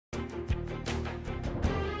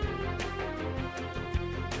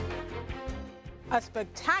A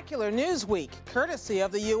spectacular news week, courtesy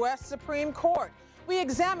of the U.S. Supreme Court. We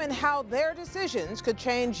examine how their decisions could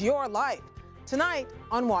change your life. Tonight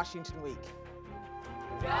on Washington Week.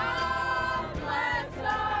 God bless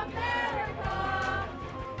America.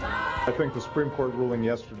 I think the Supreme Court ruling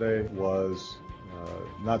yesterday was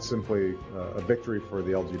not simply a victory for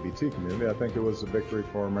the LGBT community. I think it was a victory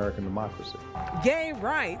for American democracy. Gay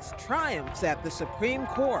rights triumphs at the Supreme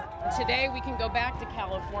Court. Today we can go back to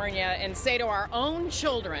California and say to our own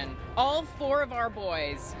children, all 4 of our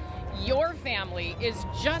boys, your family is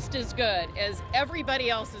just as good as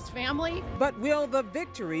everybody else's family. But will the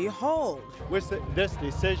victory hold? With this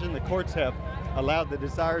decision, the courts have allowed the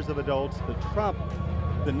desires of adults to trump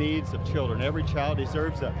the needs of children. Every child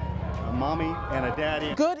deserves a mommy and a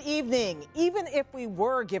daddy. Good evening. Even if we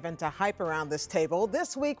were given to hype around this table,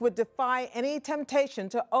 this week would defy any temptation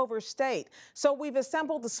to overstate. So we've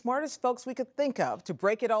assembled the smartest folks we could think of to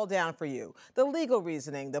break it all down for you. The legal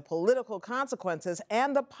reasoning, the political consequences,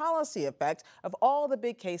 and the policy effect of all the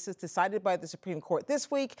big cases decided by the Supreme Court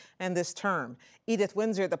this week and this term. Edith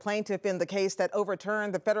Windsor, the plaintiff in the case that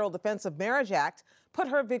overturned the Federal Defense of Marriage Act, put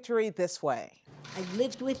her victory this way. I've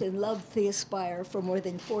lived with and loved the Aspire for more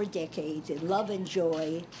than 4 decades, in love and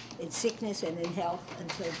joy, in sickness and in health,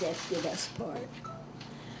 until death did us part.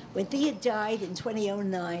 When Thea died in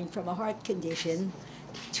 2009 from a heart condition,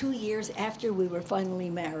 2 years after we were finally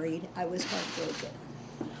married, I was heartbroken.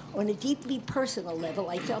 On a deeply personal level,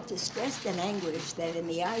 I felt distressed and anguished that in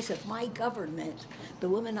the eyes of my government, the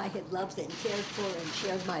woman I had loved and cared for and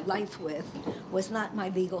shared my life with was not my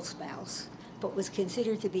legal spouse, but was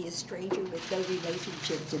considered to be a stranger with no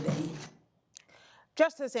relationship to me.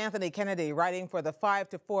 Justice Anthony Kennedy, writing for the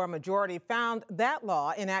 5-4 majority, found that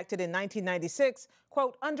law enacted in 1996,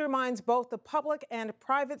 quote, undermines both the public and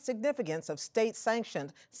private significance of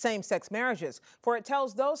state-sanctioned same-sex marriages, for it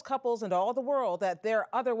tells those couples and all the world that their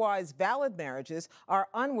otherwise valid marriages are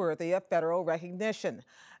unworthy of federal recognition.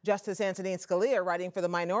 Justice Antonin Scalia, writing for the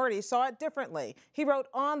minority, saw it differently. He wrote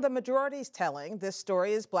on the majority's telling, this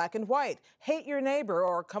story is black and white. Hate your neighbor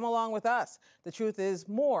or come along with us. The truth is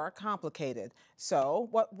more complicated. So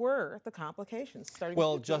what were the complications?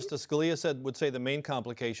 Well, Justice Scalia would say the main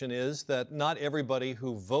complication is that not everybody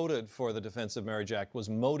who voted for the Defense of Marriage Act was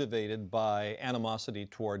motivated by animosity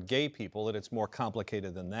toward gay people, that it's more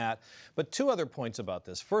complicated than that. But 2 other points about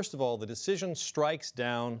this. First of all, the decision strikes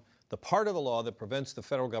down the part of the law that prevents the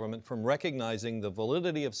federal government from recognizing the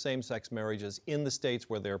validity of same-sex marriages in the states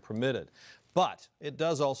where they're permitted. But it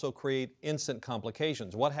does also create instant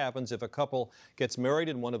complications. What happens if a couple gets married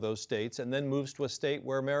in one of those states and then moves to a state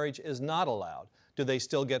where marriage is not allowed? Do they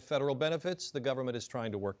still get federal benefits? The government is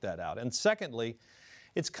trying to work that out. And secondly,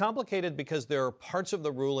 it's complicated because there are parts of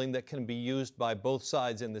the ruling that can be used by both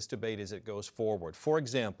sides in this debate as it goes forward. For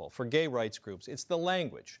example, for gay rights groups, it's the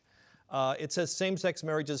language. It says same-sex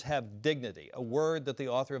marriages have dignity, a word that the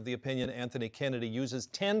author of the opinion, Anthony Kennedy, uses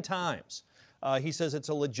 10 times. He says it's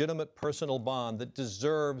a legitimate personal bond that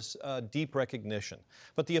deserves deep recognition.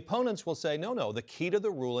 But the opponents will say, no, the key to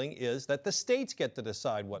the ruling is that the states get to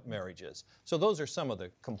decide what marriage is. So those are some of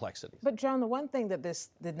the complexities. But, John, the one thing that this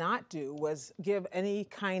did not do was give any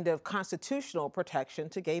kind of constitutional protection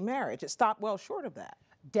to gay marriage. It stopped well short of that.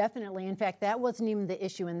 Definitely. In fact, that wasn't even the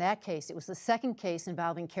issue in that case. It was the second case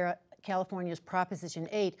involving California's Proposition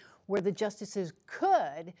 8, where the justices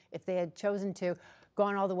could, if they had chosen to,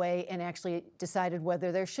 gone all the way and actually decided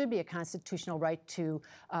whether there should be a constitutional right to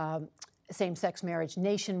same-sex marriage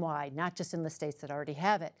nationwide, not just in the states that already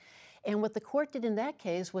have it. And what the court did in that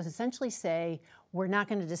case was essentially say, we're not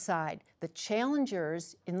going to decide. The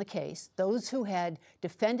challengers in the case, those who had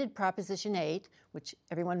defended Proposition 8, which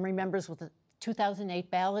everyone remembers was the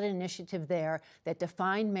 2008 ballot initiative there that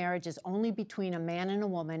defined marriage as only between a man and a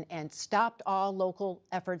woman and stopped all local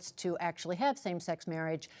efforts to actually have same-sex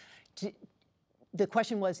marriage. The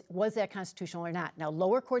question was that constitutional or not? Now,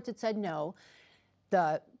 lower courts had said no.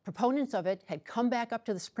 The proponents of it had come back up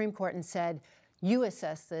to the Supreme Court and said, you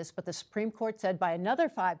assess this, but the Supreme Court said by another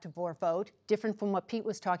 5-4 vote, different from what Pete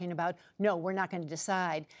was talking about, no, we're not going to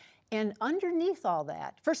decide. And underneath all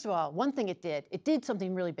that, first of all, one thing it did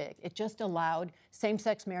something really big. It just allowed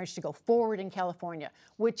same-sex marriage to go forward in California,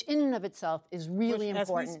 which in and of itself is really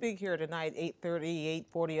important. As we speak here tonight, 8:30,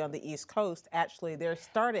 8:40 on the East Coast, actually they're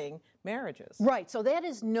starting marriages. Right, so that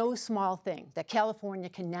is no small thing that California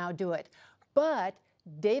can now do it. But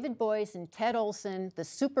David Boyce and Ted Olson, the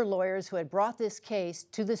super lawyers who had brought this case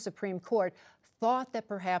to the Supreme Court, thought that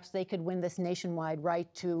perhaps they could win this nationwide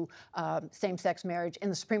right to same-sex marriage,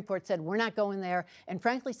 and the Supreme Court said, we're not going there, and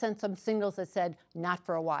frankly sent some signals that said, not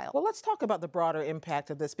for a while. Well, let's talk about the broader impact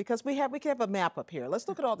of this, because we can have a map up here. Let's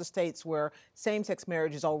look at all the states where same-sex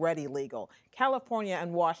marriage is already legal. California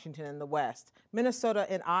and Washington in the West, Minnesota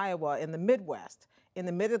and Iowa in the Midwest, in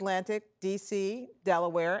the Mid-Atlantic, D.C.,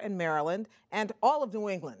 Delaware, and Maryland, and all of New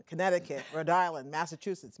England, Connecticut, Rhode Island,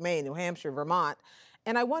 Massachusetts, Maine, New Hampshire, Vermont.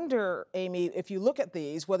 And I wonder, Amy, if you look at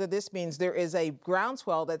these, whether this means there is a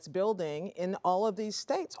groundswell that's building in all of these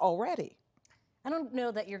states already. I don't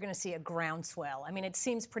know that you're going to see a groundswell. I mean, it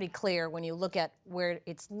seems pretty clear when you look at where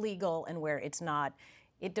it's legal and where it's not.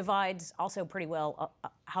 It divides also pretty well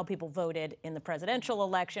how people voted in the presidential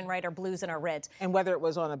election, right? Our blues and our reds. And whether it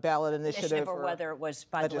was on a ballot initiative or whether it was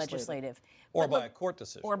by the legislative. Or by a court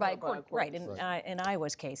decision. Or by a court, right, in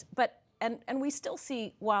Iowa's case. But, and we still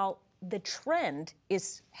see, while the trend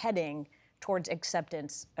is heading towards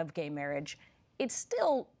acceptance of gay marriage, it's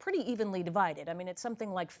still pretty evenly divided. I mean, it's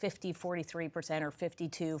something like 43% or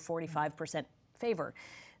 45% favor.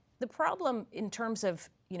 The problem in terms of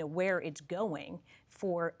where it's going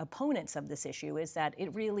for opponents of this issue is that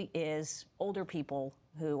it really is older people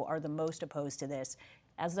who are the most opposed to this.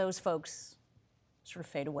 As those folks sort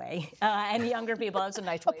of fade away, and younger people, that's a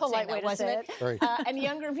nice way, polite way to say it. And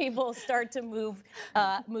younger people start to move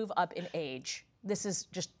up in age. This is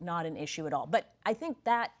just not an issue at all. But I think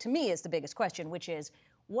that, to me, is the biggest question, which is,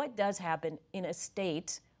 what does happen in a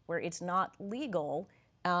state where it's not legal?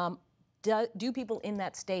 Do people in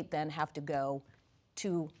that state then have to go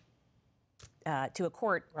to a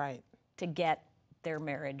court to get their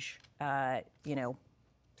marriage,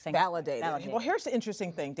 validated. Well, here's the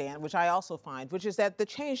interesting thing, Dan, which I also find, which is that the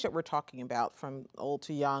change that we're talking about, from old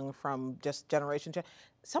to young, from just generation to,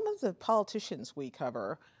 some of the politicians we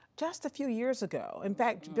cover just a few years ago. In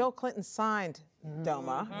fact, Bill Clinton signed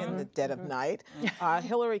DOMA in the dead of night.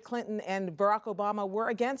 Hillary Clinton and Barack Obama were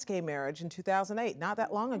against gay marriage in 2008, not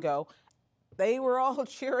that long ago. They were all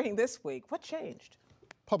cheering this week. What changed?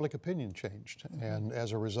 Public opinion changed, and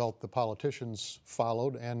as a result, the politicians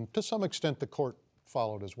followed, and to some extent, the court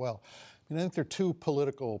followed as well. I think there are two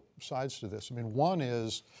political sides to this. I mean, one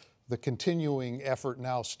is the continuing effort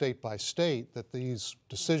now state by state that these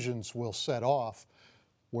decisions will set off,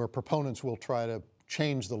 where proponents will try to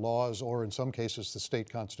change the laws or, in some cases, the state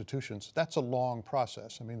constitutions. That's a long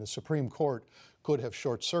process. I mean, the Supreme Court could have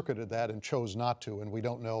short-circuited that and chose not to, and we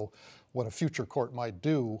don't know what a future court might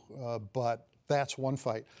do, but that's one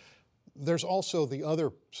fight. There's also the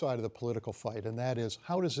other side of the political fight, and that is,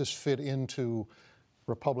 how does this fit into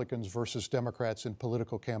Republicans versus Democrats in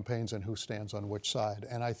political campaigns and who stands on which side?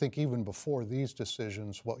 And I think even before these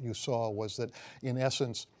decisions, what you saw was that, in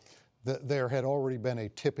essence, there had already been a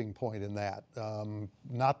tipping point in that.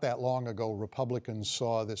 Not that long ago, Republicans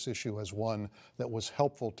saw this issue as one that was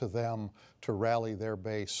helpful to them to rally their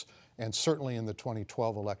base. And certainly in the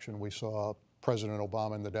 2012 election, we saw President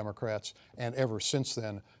Obama and the Democrats, and ever since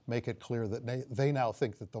then, make it clear that they now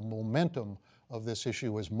think that the momentum of this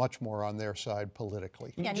issue is much more on their side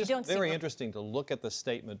politically. Yeah, Just very interesting to look at the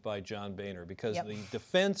statement by John Boehner, because the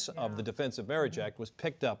defense of the Defense of Marriage Act was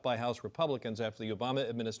picked up by House Republicans after the Obama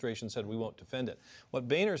administration said we won't defend it. What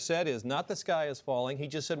Boehner said is not the sky is falling. He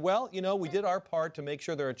just said, well, we did our part to make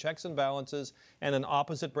sure there are checks and balances and an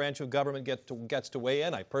opposite branch of government gets to weigh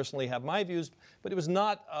in. I personally have my views, but it was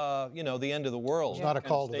not, the end of the world. It's not a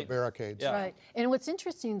call to the barricades. Yeah. Right. And what's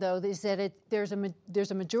interesting, though, is that there's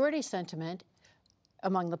a majority sentiment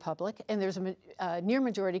among the public, and there's a near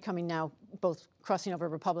majority coming now, both crossing over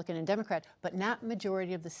Republican and Democrat, but not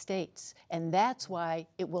majority of the states. And that's why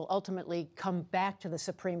it will ultimately come back to the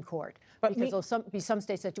Supreme Court, because there'll be some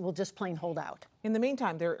states that will just plain hold out. In the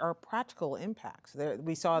meantime, there are practical impacts.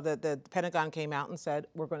 We saw that the Pentagon came out and said,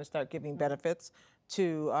 we're going to start giving benefits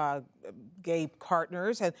to gay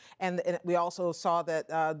partners, and we also saw that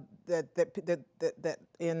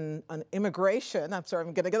in an immigration, I'm sorry,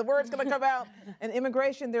 I'm going to get the word's going to come out. In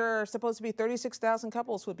immigration, there are supposed to be 36,000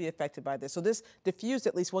 couples would be affected by this. So this diffused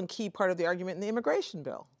at least one key part of the argument in the immigration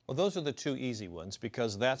bill. Well, those are the two easy ones,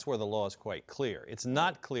 because that's where the law is quite clear. It's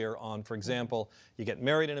not clear on, for example, you get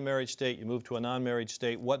married in a marriage state, you move to a non-marriage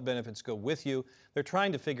state, what benefits go with you. They're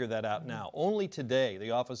trying to figure that out now. Only today,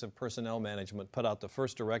 the Office of Personnel Management put out the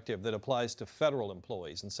first directive that applies to federal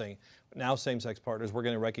employees and saying, now same-sex partners, we're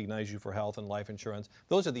going to recognize you for health and life insurance.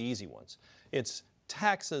 Those are the easy ones. It's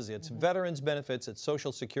taxes, it's veterans benefits, it's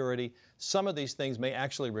Social Security. Some of these things may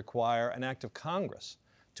actually require an act of Congress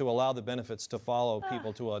to allow the benefits to follow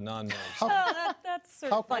people to a non-marriage. That's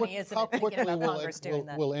sort of funny, isn't it? How quickly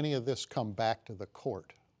will any of this come back to the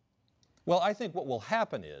court? Well, I think what will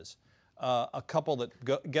happen is a couple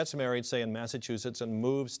that gets married, say in Massachusetts, and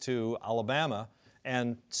moves to Alabama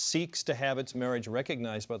and seeks to have its marriage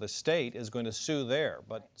recognized by the state is going to sue there.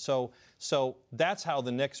 But so that's how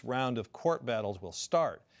the next round of court battles will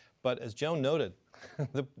start. But as Joan noted,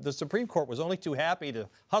 the Supreme Court was only too happy to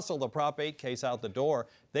hustle the Prop 8 case out the door.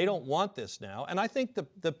 They don't want this now. And I think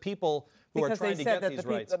the people who are trying to get these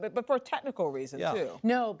rights. But for technical reasons, too.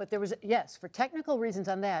 No, but there was, yes, for technical reasons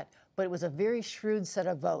on that, but it was a very shrewd set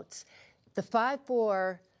of votes. The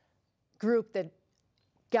 5-4 group that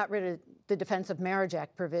got rid of the Defense of Marriage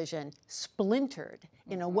Act provision splintered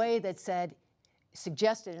in a way that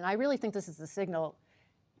suggested, and I really think this is the signal,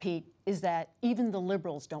 Pete, is that even the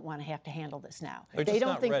liberals don't want to have to handle this now. They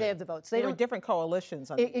don't think they have the votes. They don't. Different coalitions.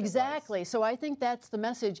 Exactly. So I think that's the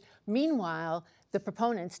message. Meanwhile, the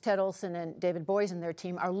proponents, Ted Olson and David Boies and their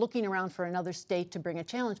team, are looking around for another state to bring a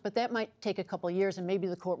challenge, but that might take a couple years, and maybe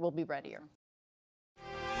the court will be readier.